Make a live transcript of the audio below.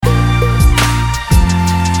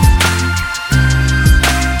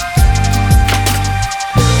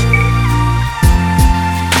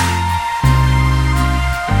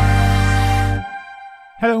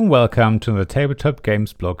welcome to the Tabletop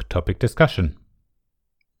Games blog topic discussion.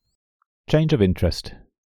 Change of interest.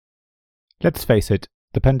 Let's face it,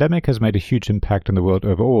 the pandemic has made a huge impact on the world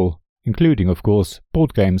overall, including, of course,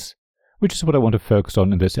 board games, which is what I want to focus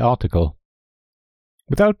on in this article.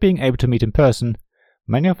 Without being able to meet in person,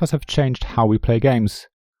 many of us have changed how we play games,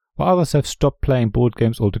 while others have stopped playing board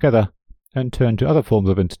games altogether and turned to other forms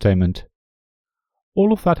of entertainment.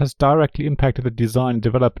 All of that has directly impacted the design and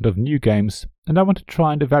development of new games, and I want to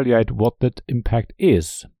try and evaluate what that impact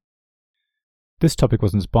is. This topic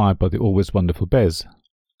was inspired by the always wonderful Bez.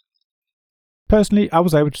 Personally, I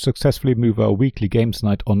was able to successfully move our weekly games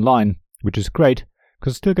night online, which is great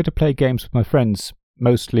because I still get to play games with my friends,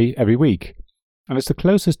 mostly every week, and it's the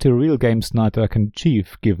closest to a real games night that I can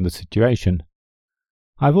achieve given the situation.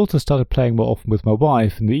 I've also started playing more often with my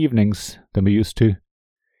wife in the evenings than we used to.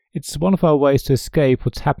 It's one of our ways to escape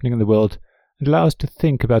what's happening in the world and allow us to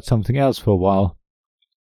think about something else for a while.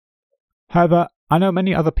 However, I know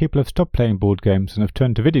many other people have stopped playing board games and have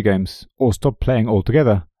turned to video games, or stopped playing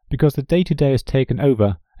altogether, because the day-to-day has taken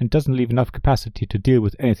over and doesn't leave enough capacity to deal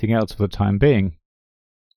with anything else for the time being.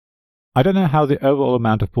 I don't know how the overall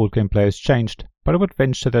amount of board game play has changed, but I would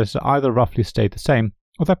venture that it has either roughly stayed the same,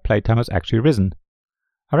 or that playtime has actually risen.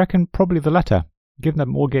 I reckon probably the latter, given that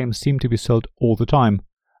more games seem to be sold all the time,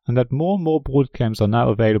 and that more and more board games are now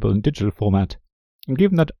available in digital format, and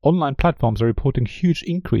given that online platforms are reporting huge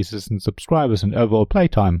increases in subscribers and overall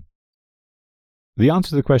playtime. The answer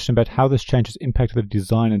to the question about how this change has impacted the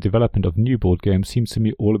design and development of new board games seems to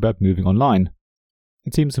me all about moving online.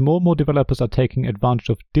 It seems more and more developers are taking advantage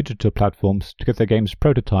of digital platforms to get their games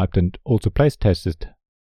prototyped and also playtested.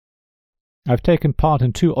 I've taken part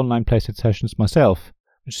in 2 online playtest sessions myself,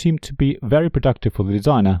 which seemed to be very productive for the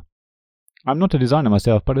designer. I'm not a designer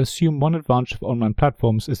myself, but I assume one advantage of online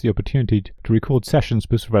platforms is the opportunity to record sessions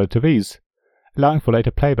with relative ease, allowing for later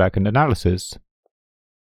playback and analysis.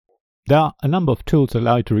 There are a number of tools that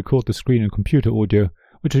allow you to record the screen and computer audio,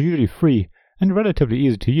 which are usually free and relatively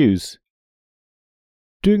easy to use.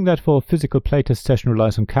 Doing that for a physical playtest session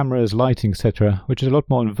relies on cameras, lighting, etc., which is a lot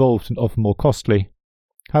more involved and often more costly.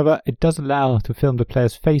 However, it does allow to film the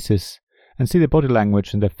players' faces and see their body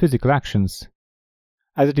language and their physical actions.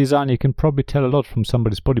 As a designer, you can probably tell a lot from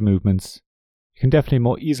somebody's body movements. You can definitely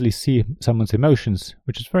more easily see someone's emotions,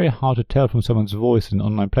 which is very hard to tell from someone's voice in an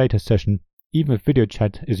online playtest session, even if video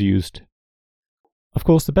chat is used. Of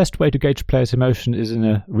course, the best way to gauge players' emotion is in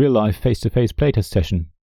a real-life face-to-face playtest session.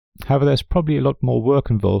 However, there's probably a lot more work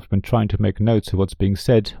involved when trying to make notes of what's being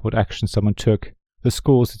said, what actions someone took, the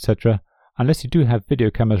scores, etc., unless you do have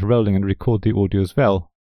video cameras rolling and record the audio as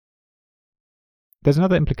well. There's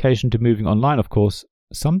another implication to moving online, of course.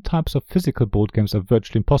 Some types of physical board games are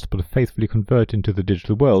virtually impossible to faithfully convert into the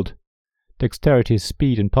digital world. Dexterity,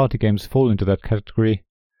 speed, and party games fall into that category.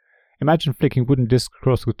 Imagine flicking wooden discs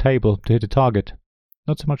across the table to hit a target.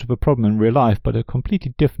 Not so much of a problem in real life, but a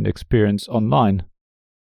completely different experience online.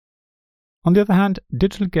 On the other hand,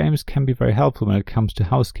 digital games can be very helpful when it comes to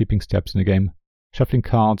housekeeping steps in a game. Shuffling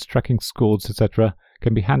cards, tracking scores, etc.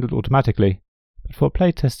 can be handled automatically. But for a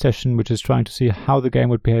playtest session which is trying to see how the game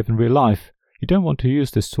would behave in real life, you don't want to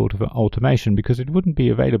use this sort of automation because it wouldn't be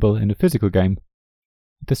available in a physical game.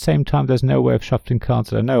 At the same time, there's no way of shuffling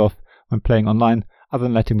cards that I know of when playing online other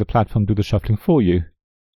than letting the platform do the shuffling for you.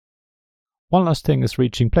 One last thing is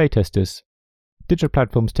reaching playtesters. Digital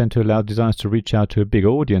platforms tend to allow designers to reach out to a bigger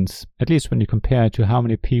audience, at least when you compare to how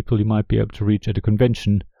many people you might be able to reach at a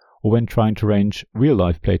convention or when trying to arrange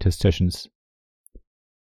real-life playtest sessions.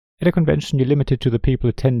 At a convention, you're limited to the people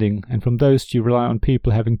attending, and from those you rely on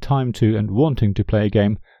people having time to and wanting to play a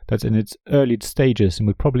game that's in its early stages and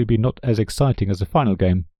would probably be not as exciting as a final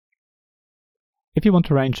game. If you want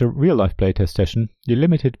to arrange a real-life playtest session, you're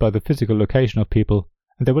limited by the physical location of people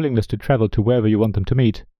and their willingness to travel to wherever you want them to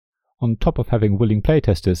meet, on top of having willing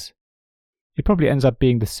playtesters. It probably ends up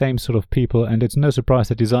being the same sort of people, and it's no surprise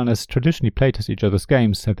that designers traditionally playtest each other's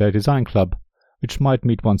games at their design club, which might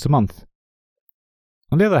meet once a month.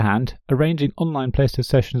 On the other hand, arranging online playtest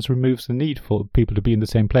sessions removes the need for people to be in the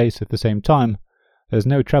same place at the same time. There's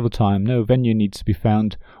no travel time, no venue needs to be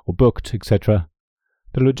found or booked, etc.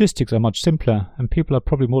 The logistics are much simpler, and people are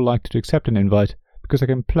probably more likely to accept an invite because they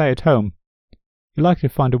can play at home. You're likely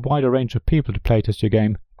to find a wider range of people to playtest your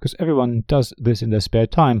game because everyone does this in their spare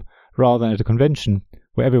time rather than at a convention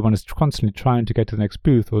where everyone is constantly trying to get to the next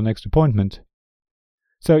booth or the next appointment.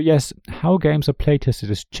 So yes, how games are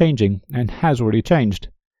playtested is changing and has already changed.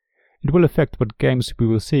 It will affect what games we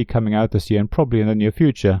will see coming out this year and probably in the near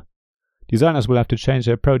future. Designers will have to change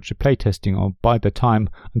their approach to playtesting or bide their time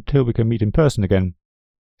until we can meet in person again.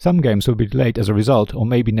 Some games will be delayed as a result or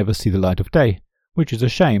maybe never see the light of day, which is a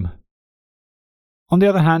shame. On the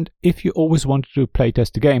other hand, if you always wanted to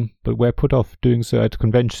playtest a game, but were put off doing so at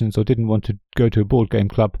conventions or didn't want to go to a board game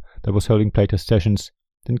club that was holding playtest sessions,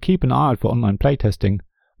 then keep an eye out for online playtesting,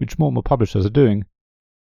 which more and more publishers are doing.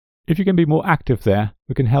 If you can be more active there,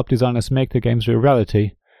 we can help designers make their games a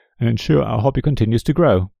reality and ensure our hobby continues to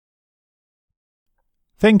grow.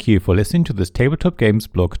 Thank you for listening to this Tabletop Games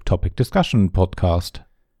Blog Topic Discussion podcast.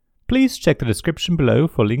 Please check the description below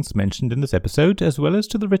for links mentioned in this episode, as well as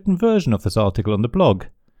to the written version of this article on the blog.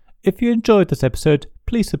 If you enjoyed this episode,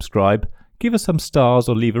 please subscribe, give us some stars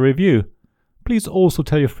or leave a review. Please also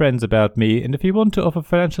tell your friends about me, and if you want to offer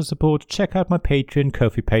financial support, check out my Patreon and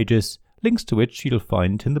Ko-fi pages, links to which you'll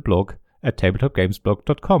find in the blog at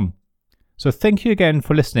tabletopgamesblog.com. So thank you again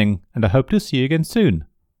for listening, and I hope to see you again soon.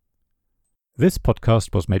 This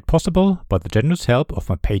podcast was made possible by the generous help of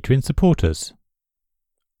my Patreon supporters.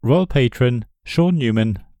 Royal Patron Sean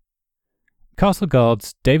Newman, Castle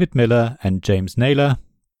Guards David Miller and James Naylor,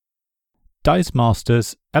 Dice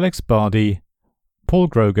Masters Alex Bardi, Paul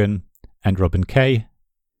Grogan and Robin Kay,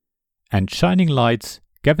 and Shining Lights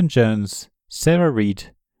Gavin Jones, Sarah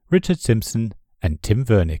Reed, Richard Simpson and Tim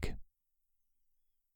Vernick.